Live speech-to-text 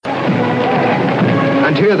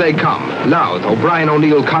And here they come. Louth, O'Brien,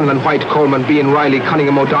 O'Neill, Conlon, White, Coleman, Bean, Riley,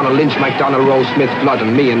 Cunningham, O'Donnell, Lynch, MacDonald, Rowe, Smith, Flood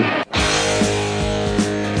and Meehan.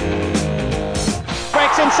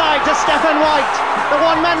 Breaks inside to Stephen White. The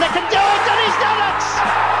one man that can do it, and he's done it!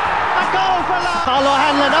 A goal for Louth. Paul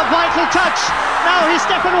O'Hanlon, a vital touch. Now he's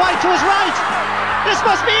Stephen White to his right. This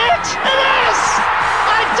must be it! It is!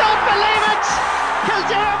 I don't believe it!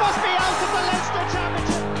 Kildare must be out of the Leinster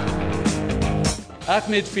Championship. At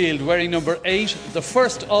midfield, wearing number 8, the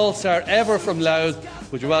first All-Star ever from Louth,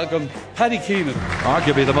 would you welcome Paddy Keenan.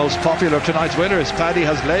 Arguably the most popular of tonight's winners, Paddy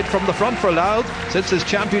has led from the front for Louth since his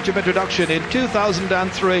championship introduction in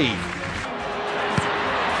 2003.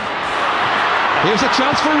 Here's a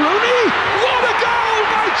chance for Rooney. What a goal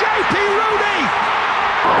by JP Rooney!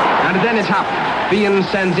 And then it happened. Bean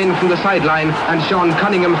sends in from the sideline and Sean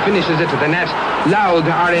Cunningham finishes it to the net. Louth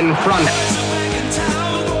are in front.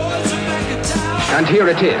 And here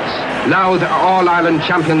it is. Louth are All-Ireland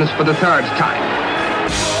champions for the third time.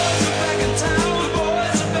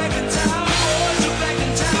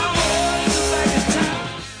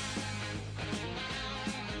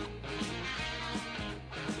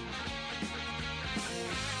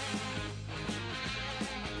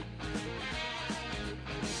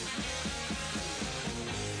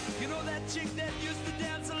 You know that chick that used to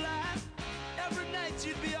dance a lot? Every night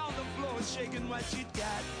she'd be on the floor shaking what she'd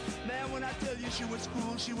got. Man, when I tell you she was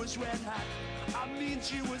cool, she was red hot. I mean,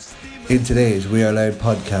 she was steaming. In today's We Are Loud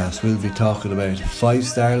podcast, we'll be talking about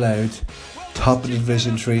 5-star Louth, top of the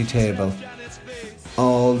Division 3 table,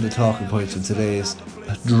 all the talking points in today's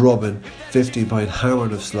drubbing 15-point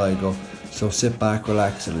hammering of Sligo. So sit back,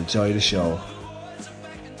 relax and enjoy the show.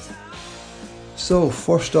 So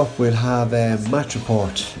first up we'll have match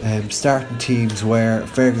report. Starting teams where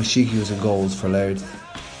Fergal Sheehy was in goals for Louth.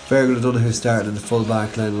 Fergal O'Donoghue started in the full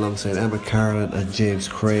back line alongside Emma Carlin and James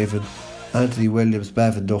Craven. Anthony Williams,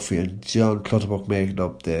 Bevan Duffy and John Clutterbuck making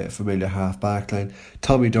up the familiar half back line.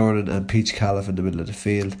 Tommy Dornan and Peach Califf in the middle of the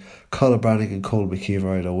field. Colin Brannigan and Cole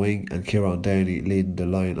McKeever on the wing and Kieran Downey leading the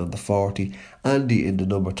line on the 40. Andy in the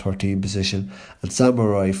number 13 position and Sam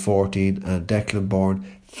Murray 14 and Declan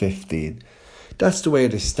Bourne 15. That's the way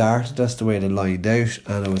they started, that's the way they lined out,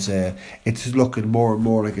 and it's looking more and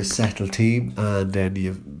more like a settled team, and then you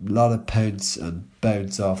have a lot of pounce and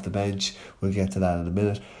bounce off the bench. We'll get to that in a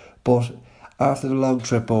minute. But after the long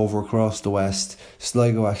trip over across the west,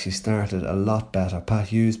 Sligo actually started a lot better. Pat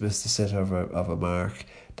Hughes missed the sitter of a mark.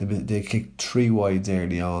 They kicked 3 wides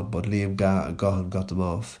early on, but Liam Gahan got them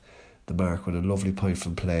off the mark with a lovely point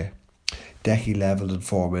from play. Decky levelled in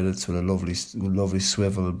 4 minutes with a lovely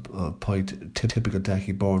swivel point. Typical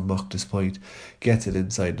Decky. Bourne mocked his point, gets it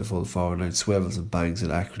inside the full forward line, swivels and bangs it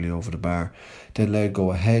accurately over the bar. Then Louth go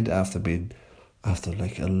ahead after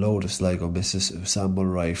like a load of Sligo misses. Sam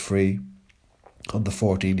Mulray free on the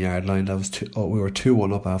 14-yard line. That was we were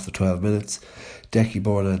 2-1 up after 12 minutes. Decky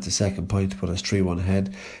Bourne had the second point to put us 3-1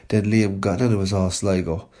 ahead. Then it was all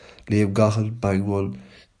Sligo. Liam Gahan banged one.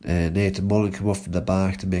 Nathan Mullen came up from the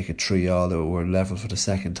back to make it 3-all. They were level for the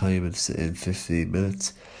second time in 15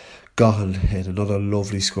 minutes. Gahan hit another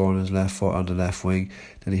lovely score on his left foot on the left wing.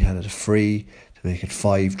 Then he had it free to make it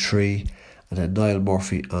 5-3. And then Niall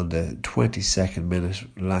Murphy on the 22nd minute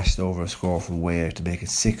lashed over a score from way out to make it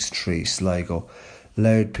 6-3 Sligo.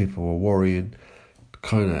 Loud people were worrying,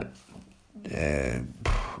 kind of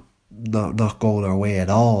not going our way at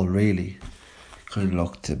all really. Kind of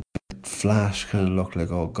looked a bit flat, kind of looked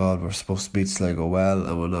like, oh God, we're supposed to beat Sligo well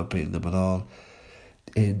and we're not beating them at all.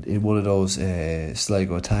 In one of those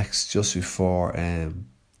Sligo attacks just before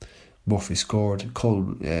Murphy scored, Cole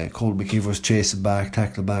McKeever was chasing back,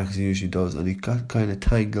 tackling back as he usually does, and he got kind of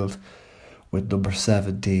tangled with number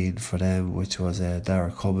 17 for them, which was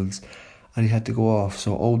Dara Cummins, and he had to go off.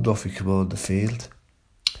 So Old Duffy came on the field,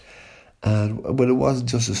 and when it wasn't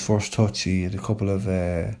just his first touch, he had a couple of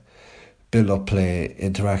build-up play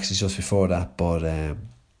interactions just before that, but it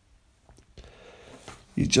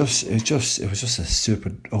was just a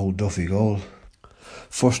super Old Duffy goal.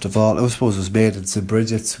 First of all, I suppose it was made in St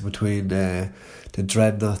Bridget's between the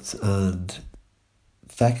Dreadnought and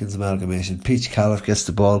Feckins amalgamation. Peach Califf gets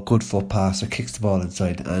the ball, good foot passer, kicks the ball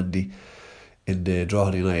inside to Andy in the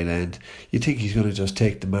Drogheda United end. You think he's going to just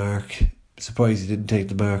take the mark. Surprised he didn't take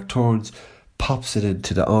the mark. Turns, pops it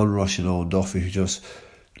into the on-rushing Owen Duffy, who just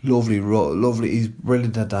lovely. He's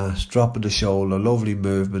brilliant at that, dropping the shoulder, lovely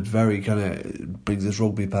movement, very kind of brings his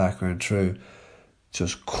rugby background through.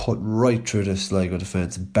 Just cut right through the Sligo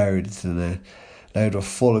defence and buried it in the net. Louth are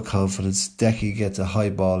full of confidence. Decky gets a high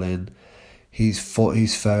ball in. He's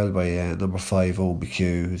fouled by number 5 Owen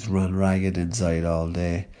McHugh, who's run ragged inside all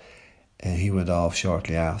day. He went off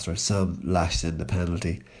shortly after. Sam lashed in the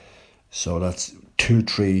penalty. So that's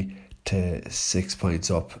 2-3 to 6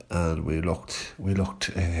 points up, and we looked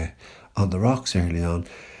on the rocks early on.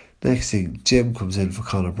 Next thing, Jim comes in for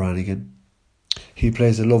Conor Brannigan. He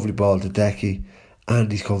plays a lovely ball to Decky,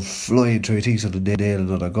 and he's come flying through. He thinks he'll nail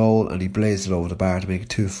another goal, and he blazed it over the bar to make it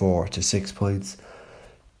 2-4 to 6 points.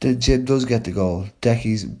 Then Jim does get the goal.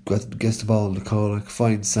 Decky gets the ball in the corner,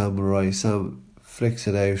 finds Sam Murray. Sam flicks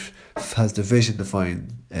it out, has the vision to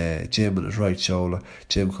find Jim on his right shoulder.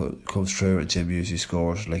 Jim comes through, and Jim usually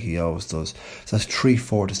scores like he always does. So that's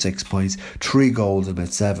 3-4 to 6 points. 3 goals in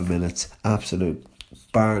about 7 minutes. Absolute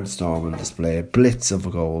barnstorming display. Blitz of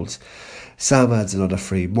goals. Sam adds another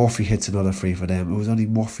free. Murphy hits another free for them. It was only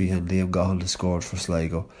Murphy and Liam Gahan that scored for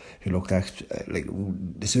Sligo, who looked like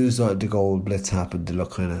as soon as the goal blitz happened, they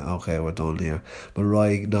looked kind of okay, we're done here. But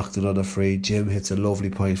Rye knocked another free. Jim hits a lovely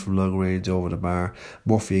point from long range over the bar.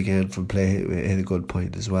 Murphy again from play hit a good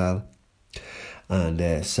point as well.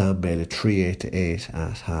 And Sam made it 3-8 to 8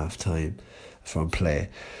 at half time from play.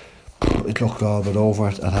 It looked all but over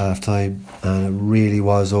at half time, and it really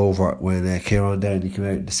was over when Kieran Downey came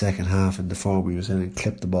out in the second half in the form he was in and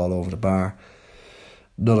clipped the ball over the bar.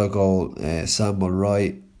 Another goal, Sam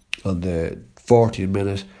Mulroy on the 40th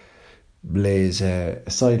minute lays a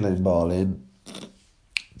sideline ball in.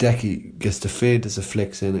 Decky gets the feint as it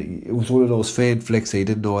flicks in. It was one of those feint flicks that he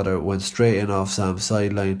didn't know whether it went straight in off Sam's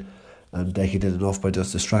sideline, and Decky did enough by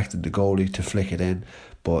just distracting the goalie to flick it in,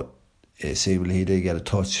 but seemingly he did get a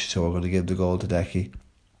touch, so we're going to give the goal to Decky.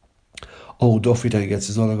 Duffy then gets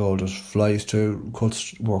his other goal, just flies through.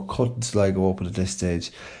 We're cutting Sligo open at this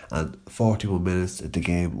stage, and 41 minutes the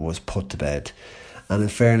game was put to bed. And in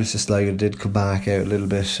fairness to Sligo, did come back out a little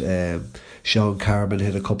bit. Sean Carbon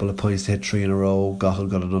hit a couple of points to hit 3 in a row. Gahan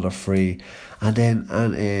got another free, and then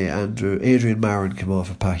Adrian Marin came off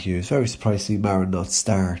for Pat Hughes. Very surprised to see Marin not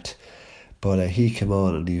start, but he came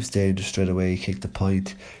on and he was dangerous straight away. He kicked a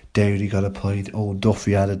point. Downey got a point.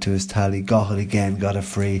 Duffy added to his tally. Gahan again got a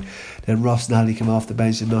free. Then Ross Nally came off the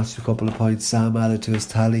bench and notched a couple of points. Sam added to his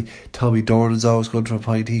tally. Tommy Dornan's always going for a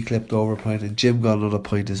point. He clipped over a point, and Jim got another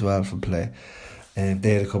point as well from play.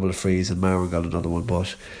 They had a couple of frees, and Marin got another one,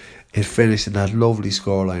 but it finished in that lovely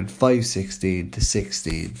scoreline, 5-16 to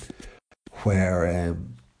 16, where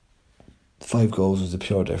 5 goals was the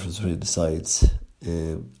pure difference between the sides.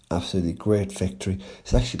 Absolutely great victory.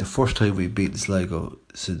 It's actually the first time we've beaten Sligo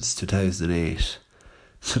since 2008,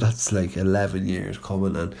 so that's like 11 years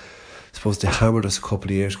coming, and I suppose they hammered us a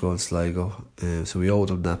couple of years ago in Sligo, so we owed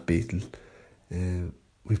them that beating.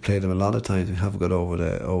 We've played them a lot of times, we haven't got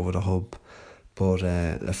over the hump, but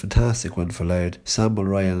a fantastic win for Louth. Samuel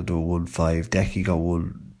Ryan got 1-5, Decky got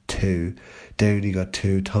 1-2, Downey got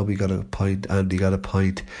 2, Tommy got a point, Andy got a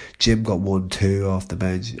point, Jim got 1-2 off the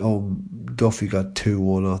bench, Duffy got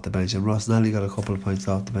 2-1 off the bench, and Ross Nally got a couple of points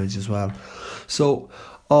off the bench as well. So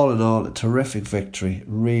all in all, a terrific victory.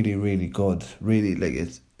 Really, really good. Really, like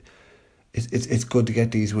it's good to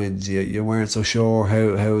get these wins. You weren't so sure how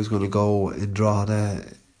it was going to go in Drogheda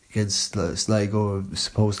against Sligo.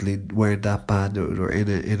 Supposedly weren't that bad. They were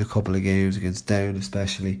in a couple of games against Down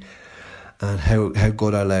especially. And how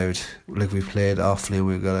good our Louth. Like, we played Offaly,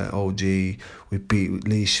 we got an OG, we beat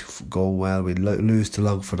Laois going well, we lose to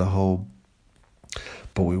Longford at home,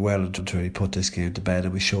 but we well and truly put this game to bed,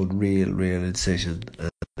 and we showed real incision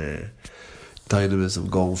and dynamism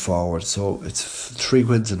going forward. So it's 3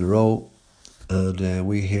 wins in a row, and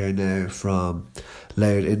we hear now from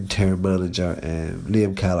Louth interim manager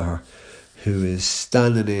Liam Kelleher, who is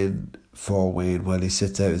standing in for Wayne while he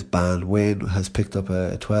sits out his ban. Wayne has picked up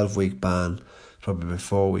a 12-week ban, probably about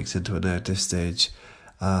 4 weeks into it now at this stage,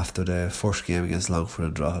 after the first game against Longford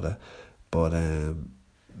and Drogheda. But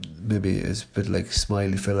maybe it's a bit like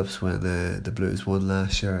Smiley Phillips when the Blues won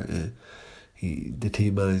last year. The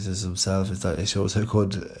team manages himself. It shows how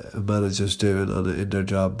good a manager's doing in their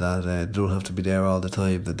job, that they don't have to be there all the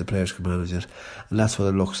time, that the players can manage it. And that's what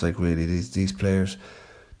it looks like, really. These players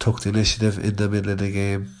took the initiative in the middle of the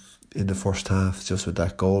game, in the first half, just with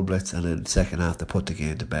that goal blitz, and in the second half they put the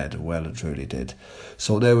game to bed, and well and truly did.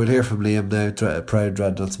 So now we'll hear from Liam now, proud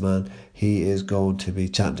Dreadnoughts man. He is going to be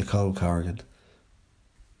chatting to Colin Corrigan.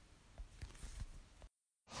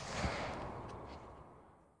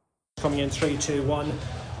 Coming in 3-2-1.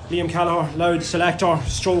 Liam Kelleher, Louth selector,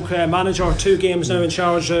 stroke manager, 2 games now in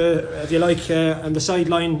charge, if you like, on the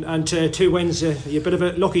sideline, and 2 wins. You a bit of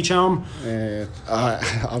a lucky charm?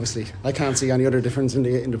 Obviously, I can't see any other difference in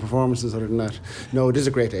the performances other than that. No, it is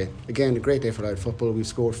a great day. Again, a great day for Louth football. We've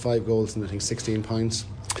scored 5 goals and I think 16 points.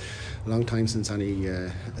 a long time since I've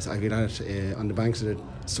been at it on the banks of it,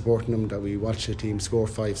 supporting them, that we watched a team score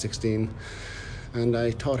 5-16, and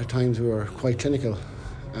I thought at times we were quite clinical.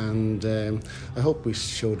 And I hope we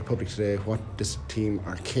show the public today what this team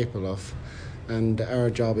are capable of. And our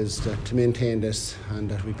job is to maintain this, and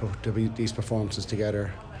that we put these performances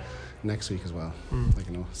together next week as well.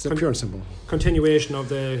 It's pure and simple. Continuation of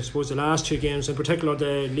the last 2 games, in particular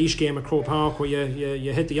the Laois game at Croke Park, where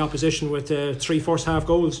you hit the opposition with 3 first half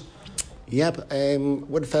goals. Yep,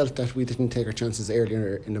 would have felt that we didn't take our chances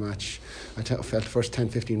earlier in the match. I felt the first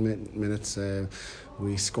 10-15 minutes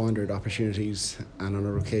we squandered opportunities, and on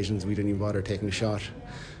other occasions we didn't even bother taking a shot,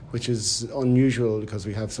 which is unusual because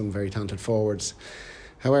we have some very talented forwards.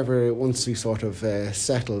 However, once we sort of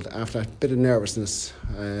settled after that bit of nervousness,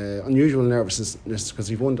 unusual nervousness because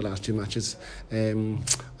we've won the last 2 matches,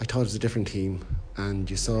 I thought it was a different team. And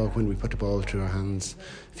you saw when we put the ball through our hands,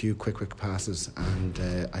 a few quick passes, and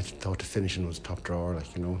I thought the finishing was top drawer,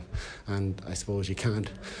 And I suppose they can't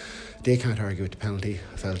argue with the penalty.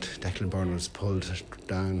 I felt Declan Byrne was pulled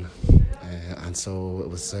down, and so it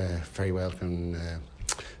was very welcome.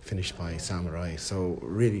 Finished by Samurai. So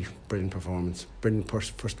really brilliant performance, brilliant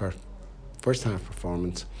first half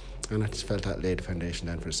performance, and I just felt that laid the foundation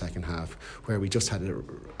then for the second half, where we just had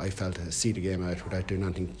to see the game out without doing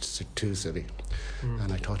anything too silly.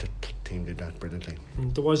 And I thought the team did that brilliantly.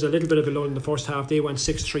 There was a little bit of a lull in the first half. They went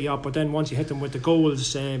 6-3 up, but then once you hit them with the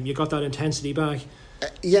goals, you got that intensity back.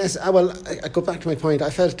 Yes, I go back to my point. I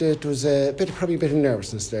felt it was probably a bit of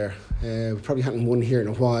nervousness there. We probably hadn't won here in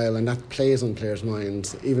a while, and that plays on players'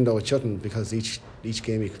 minds, even though it shouldn't, because each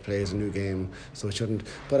game you could play is a new game, so it shouldn't.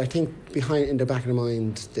 But I think in the back of the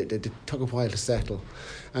mind, they took a while to settle,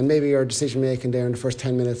 and maybe our decision making there in the first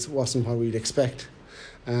 10 minutes wasn't what we'd expect,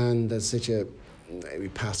 and as such we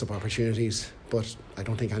passed up opportunities. But I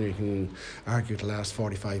don't think anyone can argue the last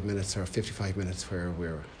 45 minutes or 55 minutes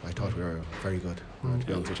where I thought we were very good, to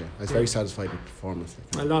be honest with you. I was very satisfied with the performance.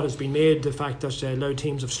 A lot has been made, the fact that Louth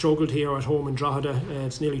teams have struggled here at home in Drogheda.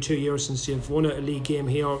 It's nearly 2 years since you've won a league game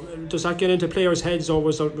here. Does that get into players' heads, or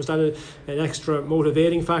was that an extra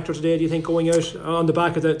motivating factor today, do you think, going out on the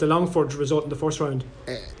back of the Longford result in the first round?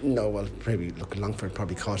 No, well, maybe Longford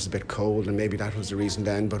probably caught us a bit cold, and maybe that was the reason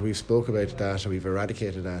then, but we've spoke about that, and we've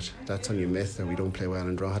eradicated that. That's only a myth, and we don't play well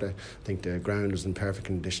in Drogheda. I think the ground was in perfect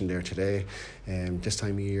condition there today. This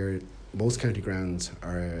time of year, most county grounds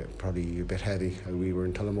are probably a bit heavy. We were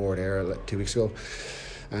in Tullamore there 2 weeks ago,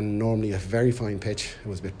 and normally a very fine pitch. It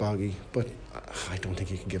was a bit boggy, but I don't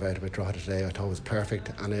think you can give out about Drogheda today. I thought it was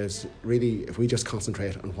perfect, and it was really, if we just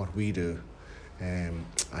concentrate on what we do,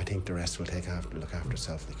 I think the rest will look after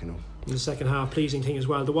itself, In the second half, pleasing thing as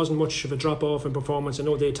well, there wasn't much of a drop off in performance. I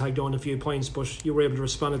know they tagged on a few points, but you were able to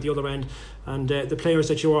respond at the other end, and the players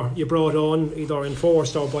that you brought on, either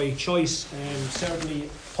enforced or by choice, certainly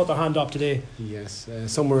put their hand up today. Yes,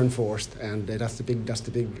 some were enforced, and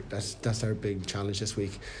that's our big challenge this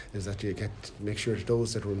week, is that you make sure that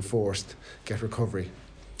those that were enforced get recovery.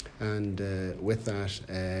 And with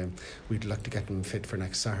that, we'd like to get them fit for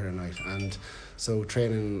next Saturday night. And so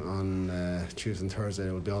training on Tuesday and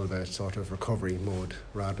Thursday will be all about sort of recovery mode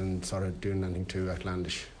rather than sort of doing anything too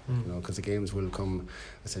outlandish. Because the games will come,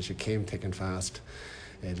 essentially came thick and fast.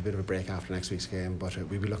 It's a bit of a break after next week's game, but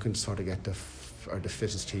we'll be looking to sort of get the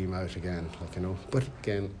fittest team out again, But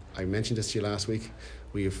again, I mentioned this to you last week.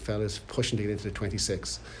 We have fellas pushing to get into the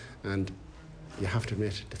 26, and you have to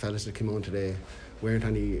admit the fellas that came on today weren't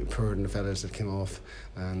any poorer than the fellas that came off,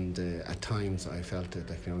 and at times I felt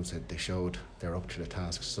that they showed they're up to the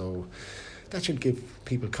task. So that should give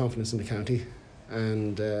people confidence in the county,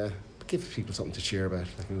 and give people something to cheer about.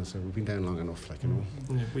 So we've been down long enough.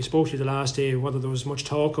 We spoke to you the last day whether there was much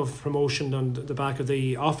talk of promotion on the back of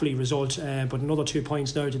the Offaly result, but another 2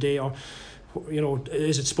 points now today. Or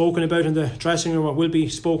is it spoken about in the dressing room, or will be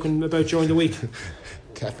spoken about during the week?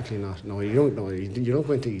 Definitely not. No, you don't know. You don't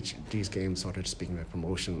go into these games sort of speaking about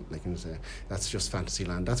promotion. That's just fantasy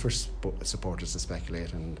land. That's where supporters to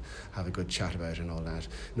speculate and have a good chat about it and all that.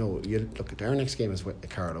 No, you look. Our next game is with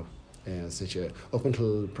Carlow. Up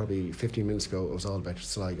until probably 15 minutes ago, it was all about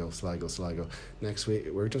Sligo. Next week,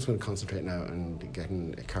 we're just going to concentrate now on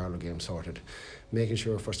getting a Carlow game sorted, making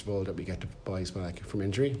sure first of all that we get the boys back from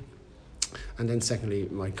injury, and then secondly,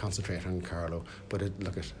 might concentrate on Carlow. But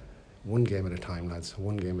look at one game at a time, lads.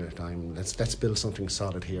 One game at a time. Let's build something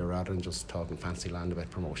solid here rather than just talking fancy land about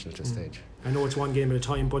promotion at this stage. I know it's one game at a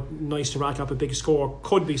time, but nice to rack up a big score.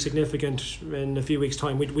 Could be significant in a few weeks'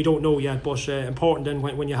 time. We don't know yet, but important then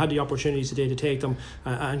when you had the opportunities today to take them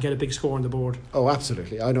and get a big score on the board. Oh,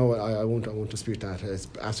 absolutely. I know. I won't dispute that. It's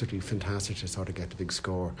absolutely fantastic to sort of get the big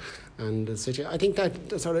score, and I think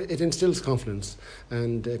that sort of it instills confidence.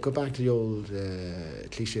 And go back to the old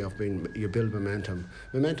cliche of being you build momentum.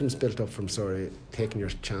 Momentum's built up from sort of taking your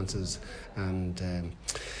chances and.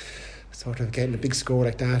 Sort of getting a big score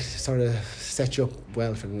like that sort of sets you up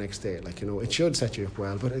well for the next day. Like, you know, it should set you up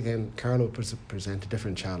well. But again, Carlow present a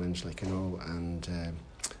different challenge, like, you know, and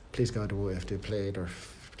please God, if they play their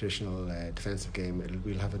traditional defensive game,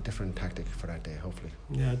 we'll have a different tactic for that day, hopefully.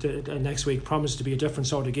 Yeah, next week promises to be a different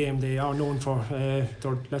sort of game. They are known for their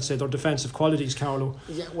defensive qualities, Carlow.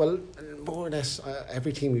 Yeah, well, more or less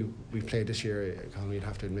every team we played this year, Colin, we'd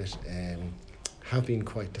have to admit, have been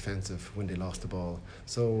quite defensive when they lost the ball,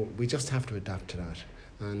 so we just have to adapt to that.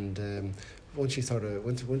 And once we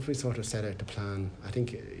sort of set out the plan, I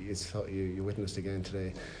think you witnessed again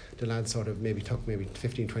today, the lads sort of took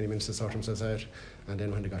 15-20 minutes to sort themselves out, and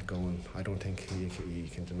then when they got going, I don't think you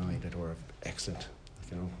can deny that they were excellent.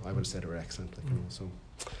 Like, you know, I would have said they were excellent. Like, you know, so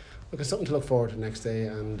look, it's something to look forward to the next day.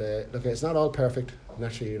 And look, it's not all perfect.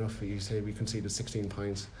 Naturally enough, you say we conceded 16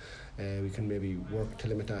 points. We can maybe work to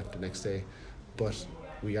limit that the next day. But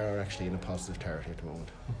we are actually in a positive territory at the moment.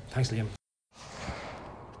 Thanks, Liam.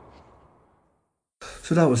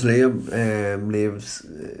 So that was Liam. Liam's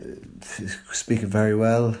speaking very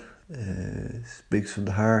well. Speaks from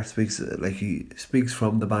the heart. Speaks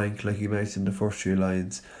from the bank, like he mentioned in the first few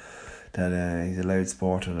lines. That he's a Louth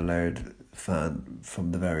supporter and a Louth fan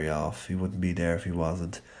from the very off. He wouldn't be there if he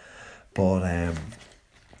wasn't. But I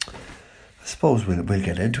suppose we'll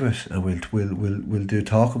get into it, and we'll do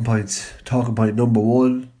talking points. Talking point number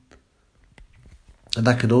 1, and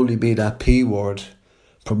that can only be that P word,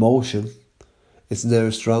 promotion. It's now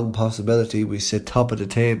a strong possibility. We sit top of the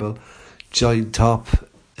table, joint top,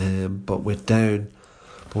 but with down.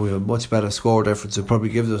 But we have a much better score difference. It probably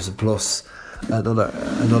gives us a plus,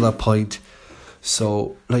 another point.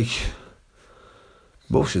 So, like,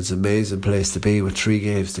 promotion's an amazing place to be with 3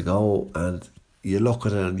 games to go, and you look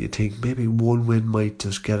at it and you think maybe one win might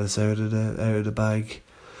just get us out of the bag.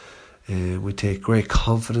 We take great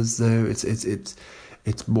confidence now.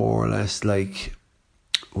 It's more or less like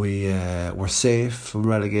we're safe from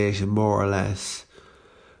relegation, more or less.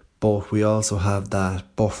 But we also have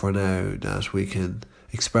that buffer now that we can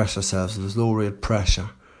express ourselves, and there's no real pressure.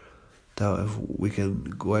 That if we can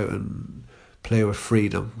go out and play with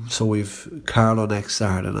freedom. So we've Carlow next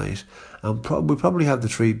Saturday night, and we probably have the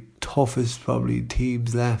 3 toughest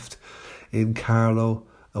teams left in Carlow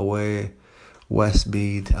away,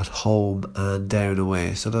 Westmeath at home, and Down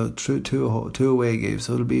away. So the two away games.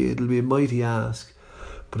 So it'll be a mighty ask,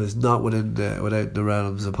 but it's not without the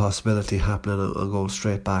realms of possibility happening and going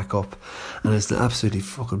straight back up. And it's absolutely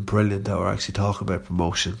fucking brilliant that we're actually talking about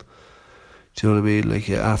promotion. Do you know what I mean? Like,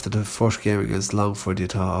 after the first game against Longford, you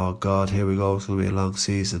thought, oh God, here we go, it's going to be a long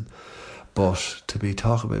season. But to be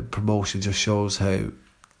talking about promotion just shows how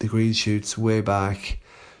the green shoots way back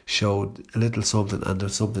showed a little something, and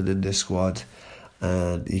there's something in this squad,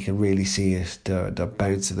 and you can really see it. They're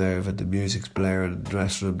bouncing out of it, the music's blaring in the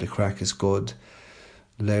dressing room, the crack is good,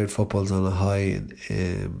 Louth football's on a high,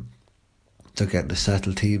 and they're getting a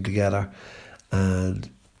settled team together, and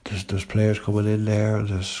there's players coming in there, and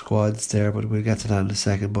there's squads there, but we'll get to that in a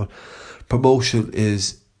second. But promotion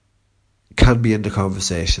can be in the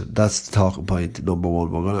conversation. That's the talking point number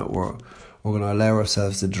 1. We're gonna allow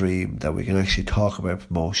ourselves to dream that we can actually talk about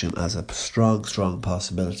promotion as a strong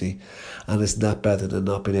possibility, and it's not better than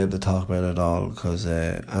not being able to talk about it at all, because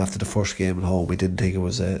after the first game at home we didn't think it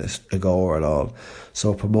was a goer at all.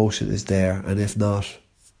 So promotion is there, and if not,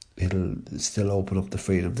 it'll still open up the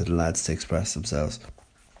freedom to the lads to express themselves.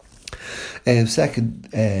 Second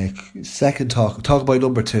talk by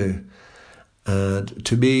number 2, and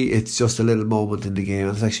to me it's just a little moment in the game,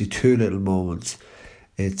 and it's actually 2 little moments.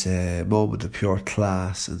 It's a moment of pure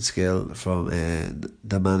class and skill from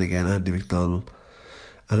the man again, Andy McDonald,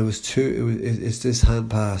 and it's this hand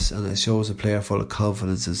pass, and it shows a player full of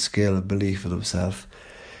confidence and skill and belief in himself.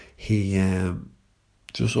 He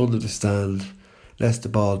just under the stand, lets the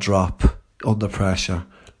ball drop under pressure,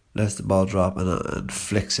 and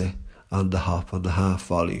flicks it on the hop, on the half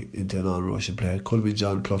volley into an on-rushing player. It could have been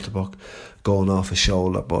John Clutterbuck going off his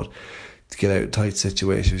shoulder, but to get out of tight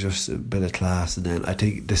situations, just a bit of class. And then I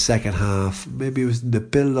think the second half, maybe it was the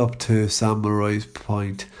build up to Sam Mulroy's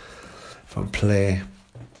point from play,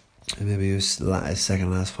 and maybe it was his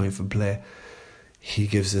second last point from play. he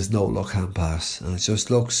gives this no-look hand pass, and it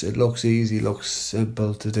looks easy, looks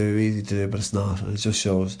simple to do, easy to do, but it's not, and it just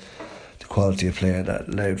shows the quality of player that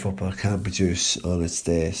Louth football can produce on its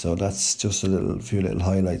day. So that's just a few little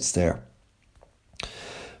highlights there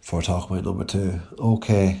for talking about number 2.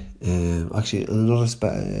 Okay, actually another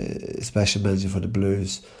special mention for the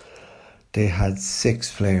Blues. They had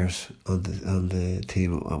 6 players on the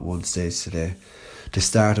team at one stage today. They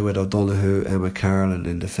started with O'Donoghue, Emma Carlin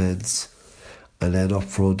in defence, and then up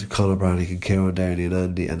front Conor Brannick and Kieran Downey and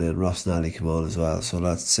Andy, and then Ross Nally came on as well. So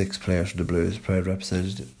that's 6 players from the Blues, proud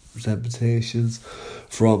representations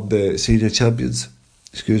from the senior champions.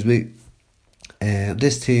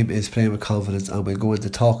 This team is playing with confidence, and we'll go into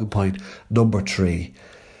talking point number 3.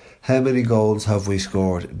 How many goals have we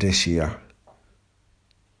scored this year?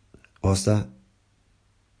 What's that?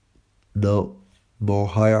 No. More,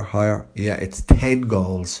 higher. Yeah, it's 10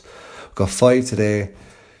 goals. We've got 5 today,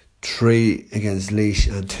 3 against Laois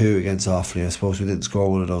and 2 against Offaly. I suppose we didn't score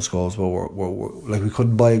one of those goals, but we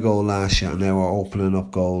couldn't buy a goal last year, and now we're opening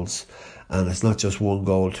up goals. And it's not just 1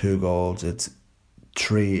 goal, 2 goals, it's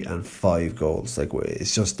 3 and 5 goals.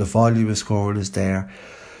 It's just the volume of scoring is there,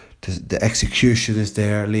 the execution is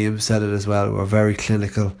there. Liam said it as well. We're very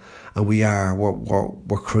clinical, and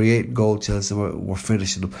we're creating goal chances, and we're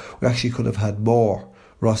finishing them. We actually could have had more.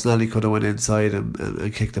 Ross Nally could have went inside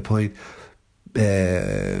and kicked the point.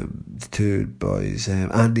 The 2 boys,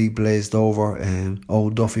 Andy blazed over,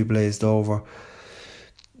 Owen Duffy blazed over.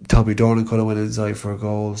 Tommy Dornan could have went inside for a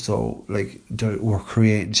goal. So we're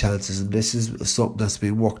creating chances, and this is something that's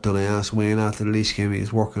been worked on. I asked Wayne after the Laois game,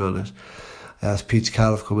 he's working on it. I asked Peach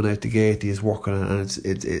Califf coming out the gate, he's working on it, and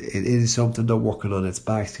it is something they're working on. It's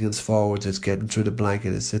backs against forwards, it's getting through the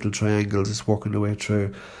blanket, it's little triangles, it's working the way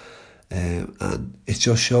through, and it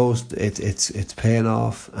just shows it's paying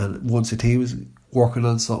off. And once a team is working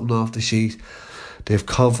on something off the sheet, they have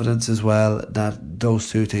confidence as well that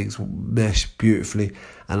those 2 things mesh beautifully,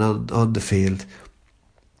 and on the field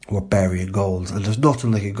we're burying goals. And there's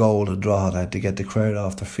nothing like a goal in Drogheda to get the crowd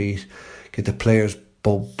off their feet, get the players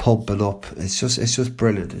pumping up. It's just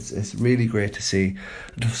brilliant. It's really great to see.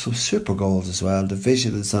 And there's some super goals as well. The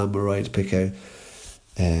vision in Sam Murray to pick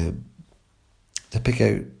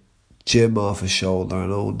out Jim off his shoulder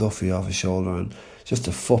and Owen Duffy off his shoulder, and just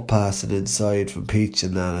a foot passing inside from Peach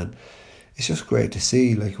and that. And it's just great to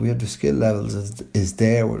see. We have the skill levels is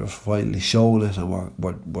there. We're finally showing it, and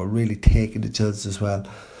we're really taking the chances as well.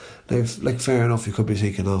 Now, fair enough, you could be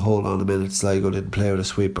thinking, hold on a minute, Sligo didn't play with a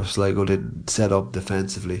sweeper, Sligo didn't set up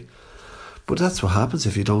defensively. But that's what happens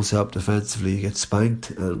if you don't set up defensively. You get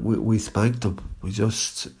spanked, and we spanked them. We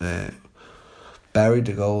just buried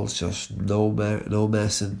the goals, just no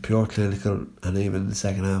messing, pure clinical. And even in the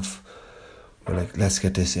second half, we're let's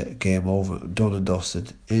get this game over, done and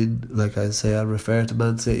dusted. Like I say, I'll refer to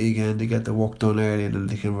Man City again. They get the work done early, and then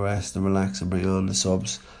they can rest and relax and bring on the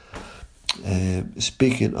subs.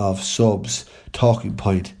 Speaking of subs, talking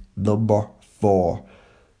point number 4,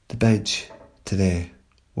 the bench today.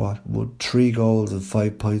 3 goals and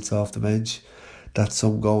 5 points off the bench. That's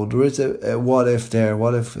some going. There is a what if there.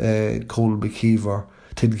 What if Colin McKeever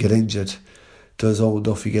didn't get injured? Does Owen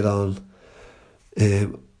Duffy get on?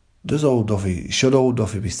 Should Owen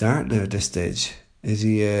Duffy be starting now at this stage? Is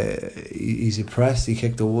he? He's impressed. He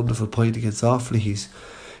kicked a wonderful point against Offaly.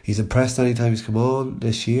 He's impressed anytime he's come on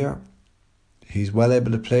this year. He's well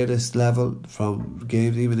able to play this level from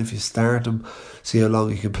games, even if you start him, see how long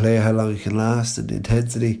he can play, how long he can last, and the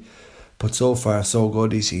intensity. But so far, so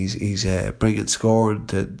good. He's bringing scoring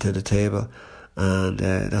to the table, and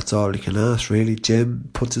that's all he can ask, really. Jim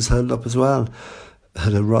puts his hand up as well,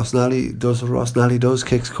 and then Ross Nally does what Ross Nally does,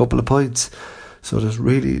 kicks a couple of points. So there's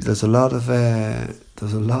a lot of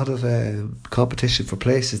competition for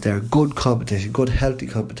places there. Good competition, good healthy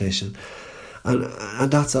competition.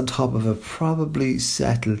 And that's on top of a probably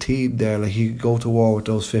settled team there. You could go to war with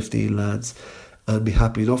those 15 lads and be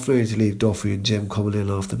happy enough really to leave Duffy and Jim coming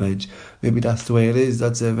in off the bench. Maybe that's the way it is.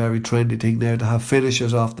 That's a very trendy thing now, to have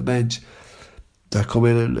finishers off the bench that come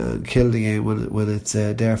in and kill the game when it's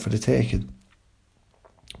there for the taking.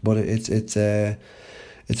 But it's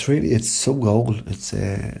some goal.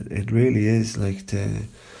 It really is.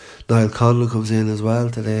 Niall Conlon comes in as well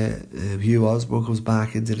today. Hugh Osborne comes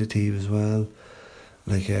back into the team as well.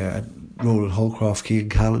 Roland Holcroft, Keane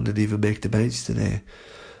Callan didn't even make the bench today.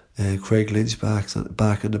 Craig Lynch back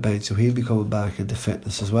on the bench, so he'll be coming back into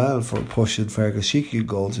fitness as well for pushing Fergus Sheehy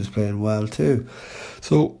goals, who's playing well too.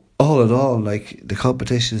 So all in all, the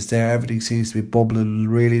competition is there. Everything seems to be bubbling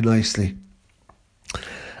really nicely.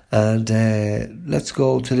 And let's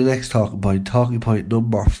go to the next talking point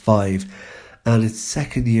number 5. And it's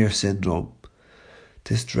second year syndrome.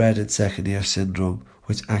 this dreaded second year syndrome,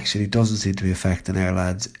 which actually doesn't seem to be affecting our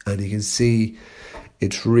lads. And you can see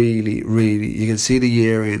it's really, you can see the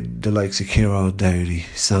year in the likes of Kieran Downey,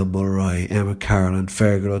 Sam Mulroy, Emma Carroll,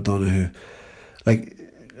 Fergal O'Donoghue. Like,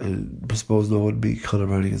 I suppose no one would be Conor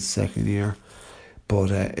Brannigan's second year, but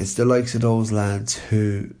it's the likes of those lads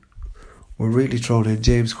who were really thrown in.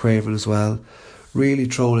 James Craven as well, really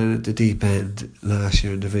thrown in at the deep end last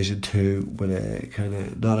year in Division 2 with a kind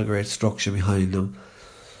of not a great structure behind them.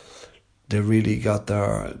 They really got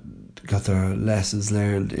their lessons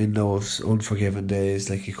learned in those unforgiving days.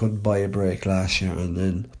 Like, you couldn't buy a break last year, and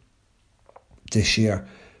then this year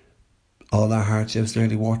all that hardships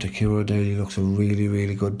nearly worth it. Kieran Downey looks a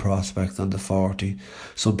really good prospect under 40.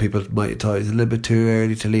 Some people might have thought he's a little bit too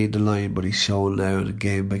early to lead the line, but he's showing now, and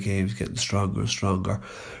game by game he's getting stronger and stronger.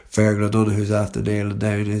 Fergal O'Donoghue's after nailing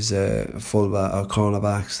down his fullback or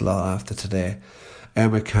cornerback slot after today.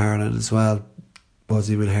 Emma Carlin as well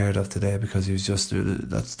wasn't even heard of today because he was just doing it.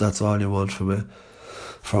 That's all you want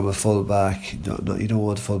from a fullback. You don't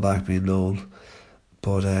want a fullback being known.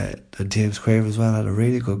 But and James Craven as well had a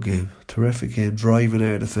really good game, terrific game, driving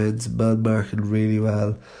out of the fence, man marking really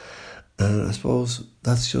well. And I suppose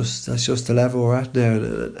that's just the level we're at now.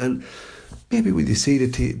 And maybe when you see the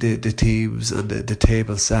teams and the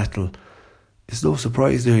table settle, it's no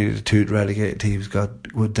surprise now the two relegated teams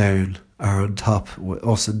went down, are on top with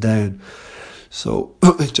us and down. So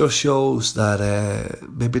it just shows that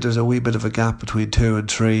maybe there's a wee bit of a gap between 2 and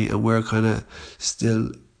 3, and we're kind of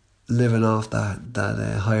still living off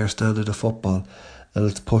that higher standard of football, and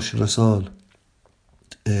it's pushing us on.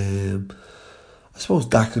 I suppose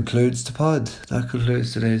that concludes the pod. That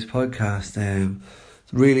concludes today's podcast.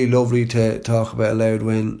 It's really lovely to talk about a Louth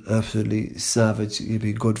win. Absolutely savage. You'd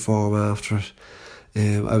be in good form after it.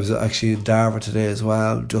 I was actually in Darver today as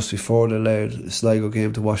well, just before the Louth Sligo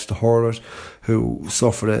game, to watch the Hurlers, who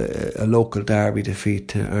suffered a local derby defeat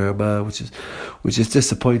to Armagh, which is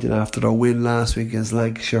disappointing after their win last week against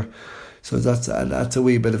Lancashire. So that's a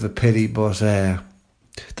wee bit of a pity, but the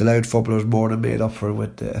Louth footballers more than made up for it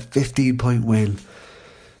with a 15-point win.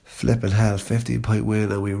 Flipping hell, 15-point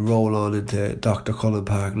win, and we roll on into Dr. Cullen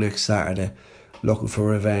Park next Saturday, looking for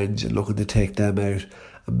revenge and looking to take them out.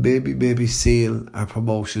 And maybe seal our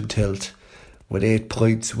promotion tilt with 8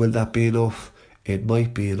 points. Will that be enough? It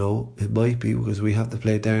might be, it might be, because we have to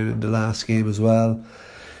play down in the last game as well.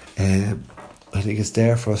 I think it's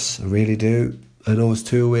there for us, I really do. I know it's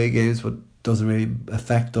 2 away games, but it doesn't really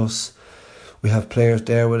affect us. We have players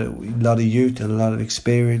there with a lot of youth and a lot of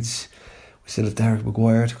experience. We still have Derek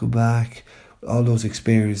Maguire to come back. All those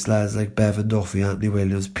experienced lads like Bevan Duffy, Anthony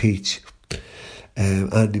Williams, Peach,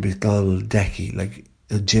 Andy McDonald, Decky,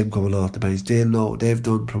 and Jim coming off the bench. They'll know, they've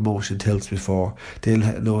done promotion tilts before.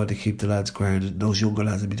 They'll know how to keep the lads grounded. Those younger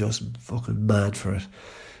lads will be just fucking mad for it.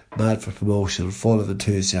 Mad for promotion, full of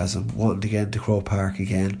enthusiasm, wanting to get into Croke Park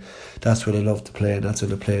again. That's where they love to play, and that's where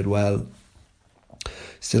they played well.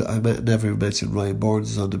 Still, I never even mentioned Ryan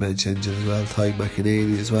Burns is on the bench engine as well, Ty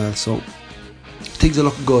McInerney as well. So things are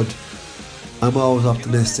looking good. I'm always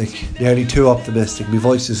optimistic, nearly too optimistic. My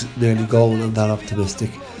voice is nearly going, I'm that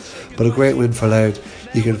optimistic. But a great win for Louth.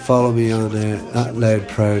 You can follow me on at Louth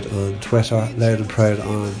Proud on Twitter, Louth and Proud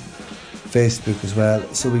on Facebook as well.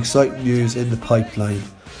 Some exciting news in the pipeline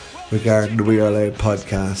regarding the We Are Louth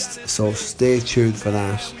podcast, so stay tuned for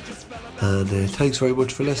that. And thanks very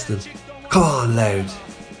much for listening. Come on, Louth.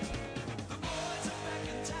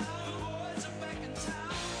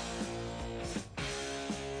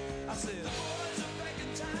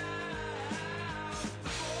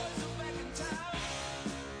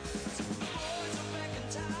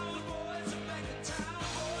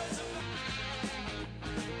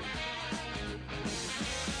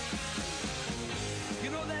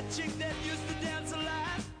 Chick that used to dance a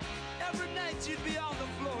lot. Every night she'd be on the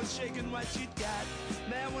floor shaking what she'd got.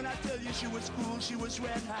 Man, when I tell you she was cool, she was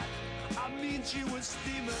red hot. I mean, she was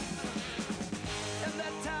steaming. And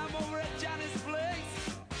that time over at Johnny's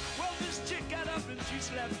place, well, this chick got up and she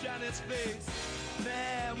slapped Johnny's face.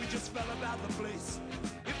 Man, we just fell about the place.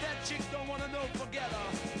 If that chick don't wanna know, forget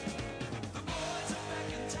her. The boys are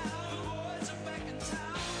back in town. The boys are back in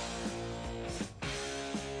town.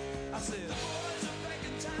 I said, the boys are back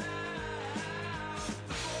in town.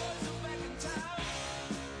 The boys are back in town.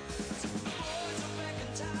 The boys are back in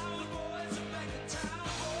town. The boys are back in town.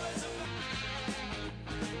 The boys are back.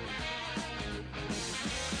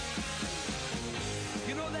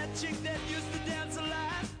 You know that chick that used to dance a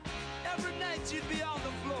lot? Every night she'd be on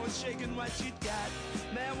the floor shaking what she'd got.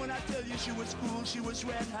 Man, when I tell you she was cool, she was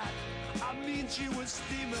red hot. I mean, she was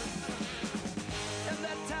steaming. And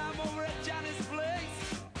that time over at Johnny's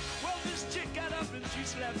place, well, this chick got up and she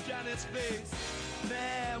slapped Johnny's face.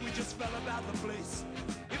 Man, we just fell about the place.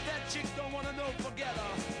 If that chick don't wanna know, forget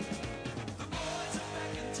her. The boys are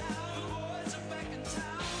back in town. The boys are back in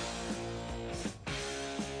town.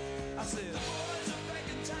 I said, the boys are back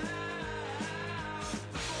in town.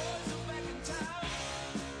 The boys are back in town.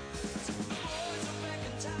 The boys are back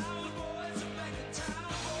in town. The boys are back in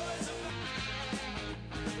town. The boys are back.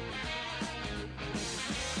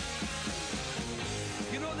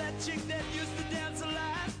 You know that chick that used to dance a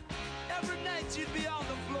lot? Every night she'd be on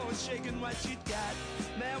the floor shaking what she'd got.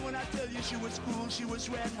 Man, when I tell you she was cool, she was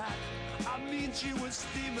red hot. I mean, she was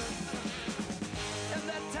steaming. And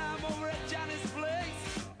that time over at Johnny's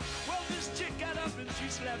place, well, this chick got up and she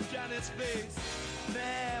slapped Johnny's face.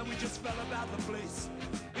 Man, we just fell about the place.